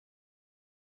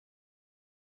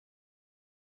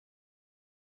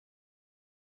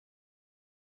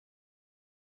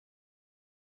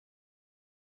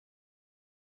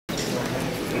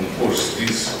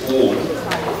all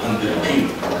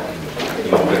underpin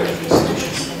democratic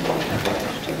institutions.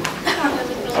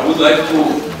 I would like to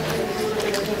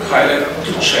highlight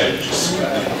two challenges in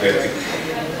democratic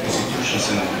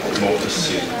institutions and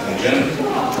democracy in general.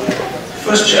 The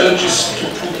first challenge is to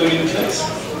put them in place.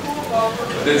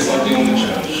 But that is not the only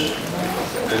challenge.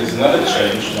 There is another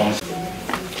challenge.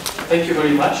 Thank you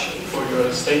very much for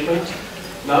your statement.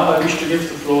 Now I wish to give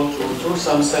the floor to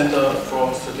Tursam Center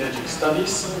for Strategic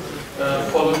Studies,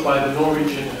 followed by the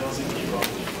Norwegian Helsinki Group.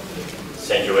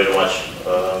 Thank you very much,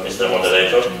 Mr.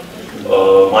 Moderator.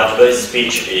 My today's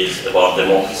speech is about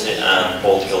democracy and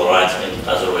political rights in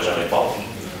Azerbaijan Republic.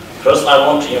 First, I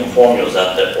want to inform you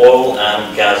that the oil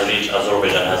and gas-rich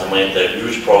Azerbaijan has made a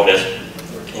huge progress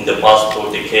in the past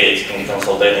 2 decades in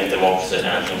consolidating democracy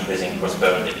and increasing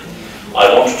prosperity. I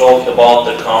want to talk about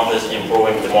the country's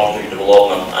improving democratic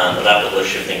development and rapidly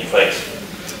shifting phase.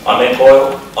 I may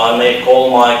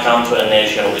call my country a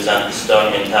nation with an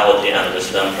Eastern mentality and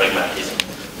Western pragmatism.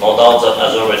 No doubt that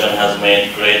Azerbaijan has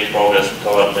made great progress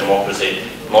toward democracy,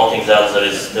 noting that there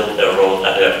is still a road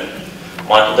ahead.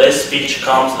 My today's speech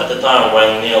comes at a time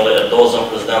when nearly a dozen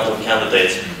presidential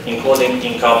candidates, including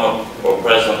incumbent for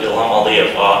President Ilham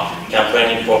Aliyev, are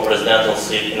campaigning for presidential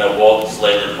seat in a vote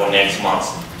slated for next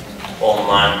month, on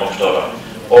 9 October,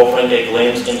 offering a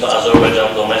glimpse into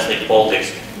Azerbaijan's domestic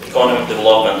politics, economic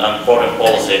development and foreign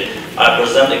policy. I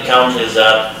present a country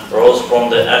that rose from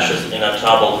the ashes in a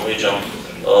troubled region,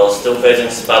 still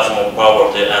facing spasm of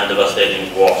poverty and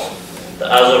devastating wars. The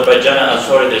Azerbaijani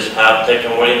authorities have taken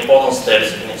very important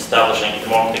steps in establishing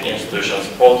democratic institutions,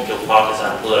 political parties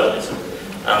and pluralism,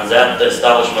 and that the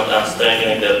establishment and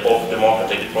strengthening of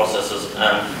democratic processes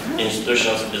and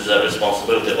institutions is the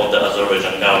responsibility of the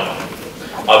Azerbaijan government.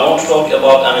 I want to talk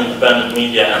about an independent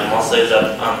media and must say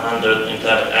that unhindered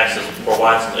internet access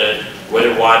provides a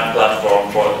very wide platform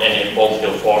for any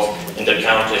political force in the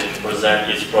country to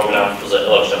present its program to the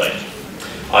electorate.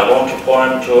 I want to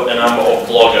point to a number of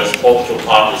bloggers, political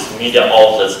parties, media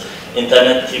outlets,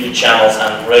 internet TV channels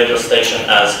and radio stations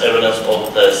as evidence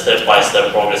of the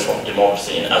step-by-step progress of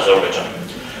democracy in Azerbaijan.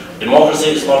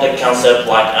 Democracy is not a concept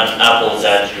like an apple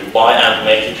that you buy and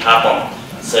make it happen,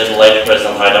 said late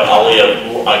President Haydar Aliyev,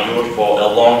 who argued for a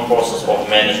long process of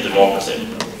managed democracy.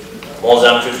 More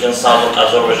than 15,000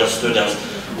 Azerbaijan students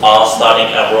are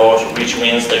studying abroad, which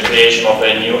means the creation of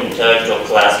a new intellectual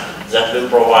class that will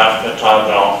provide fertile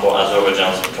ground for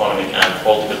Azerbaijan's economic and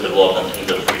political development in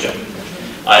the future.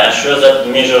 I assure that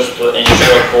measures to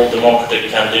ensure full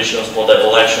democratic conditions for the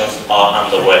elections are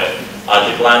underway. I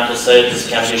decline to say these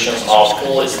conditions are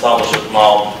fully established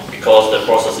now because the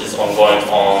process is ongoing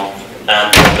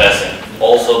and progressing.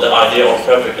 Also, the idea of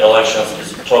perfect elections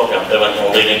is utopian even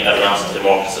in leading advanced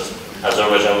democracies.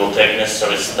 Azerbaijan will take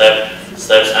necessary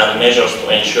steps and measures to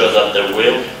ensure that the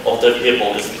will of the people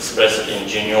is expressed in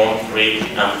genuine, free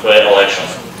and fair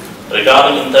elections.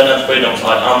 Regarding internet freedoms,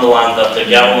 I underline that the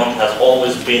government has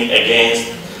always been against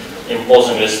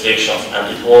imposing restrictions,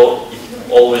 and it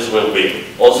always will be.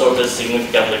 Also, it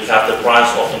significantly cut the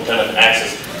price of internet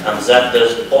access, and that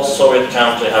the post-Soviet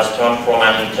country has turned from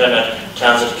an internet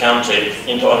transit country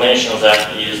into a nation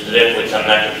that is directly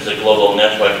connected to the global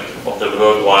network of the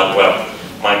World Wide Web.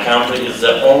 My country is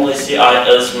the only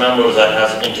CIS member that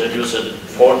has introduced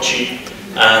 4G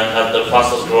and has the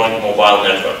fastest growing mobile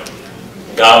network.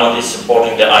 The government is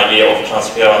supporting the idea of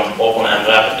transparent, open and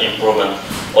rapid improvement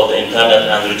of the internet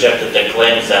and rejected the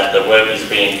claims that the web is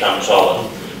being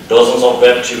controlled. Dozens of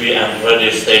web TV and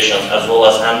radio stations, as well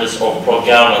as hundreds of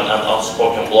pro-government and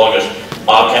outspoken bloggers,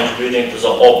 are contributing to the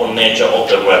open nature of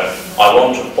the web. I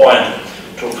want to point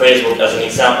to Facebook as an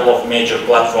example of major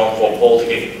platform for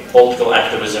political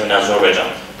activism in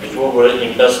Azerbaijan. It will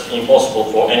be impossible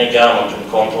for any government to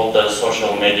control the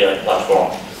social media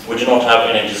platform. We do not have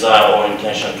any desire or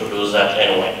intention to do that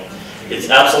anyway. It's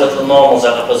absolutely normal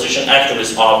that opposition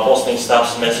activists are posting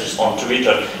status messages on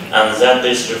Twitter and that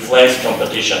this reflects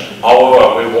competition.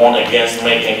 However, we warn against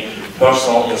making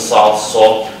personal insults,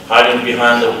 so hiding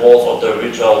behind the walls of the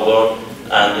virtual world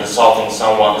and insulting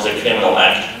someone is a criminal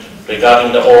act.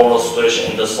 Regarding the overall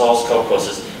situation in the South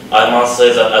Caucasus, I must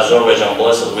say that Azerbaijan,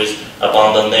 blessed with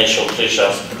abundant natural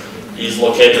treasures, is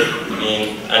located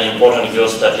in an important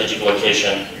geostrategic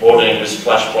location, bordering with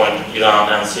Flashpoint, Iran,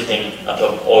 and sitting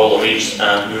atop oil-rich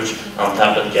and huge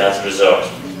untapped gas reserves.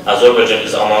 Azerbaijan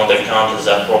is among the countries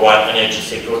that provide energy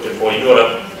security for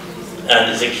Europe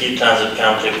and is a key transit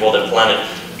country for the planet.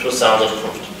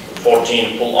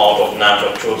 2014 pull-out of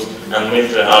NATO troops and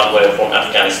military hardware from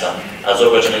Afghanistan.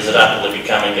 Azerbaijan is rapidly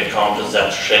becoming a country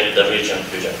that shapes the region's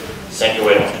future. Thank you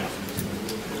very much.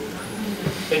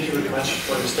 Thank you very much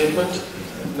for your statement.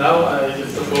 Now I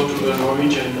give the floor to the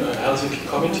Norwegian Helsinki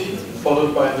Committee,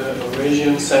 followed by the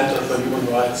Eurasian Center for Human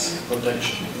Rights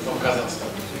Protection from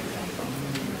Kazakhstan.